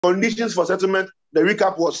conditions for settlement, the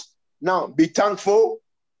recap was, now, be thankful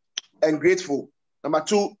and grateful. Number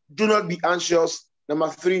 2, do not be anxious. Number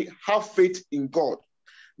 3, have faith in God.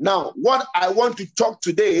 Now, what I want to talk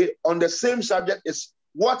today on the same subject is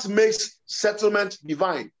what makes settlement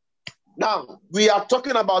divine. Now, we are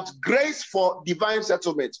talking about grace for divine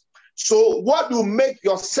settlement. So what will make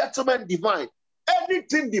your settlement divine?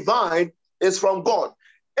 Anything divine is from God.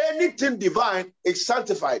 Anything divine is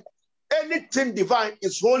sanctified. Anything divine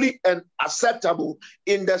is holy and acceptable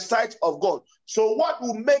in the sight of God. So what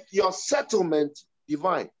will make your settlement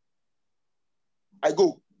divine? I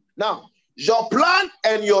go. Now, your plan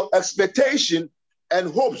and your expectation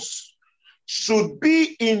and hopes should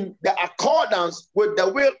be in the accordance with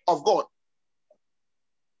the will of God.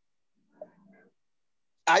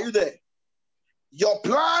 Are you there? Your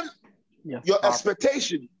plan, yes, your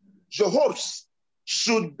expectation, your hopes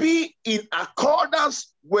should be in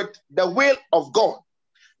accordance with the will of God.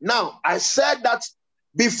 Now, I said that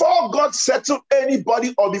before God settles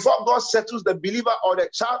anybody or before God settles the believer or the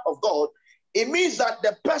child of God, it means that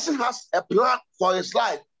the person has a plan for his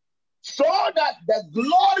life so that the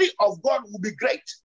glory of God will be great.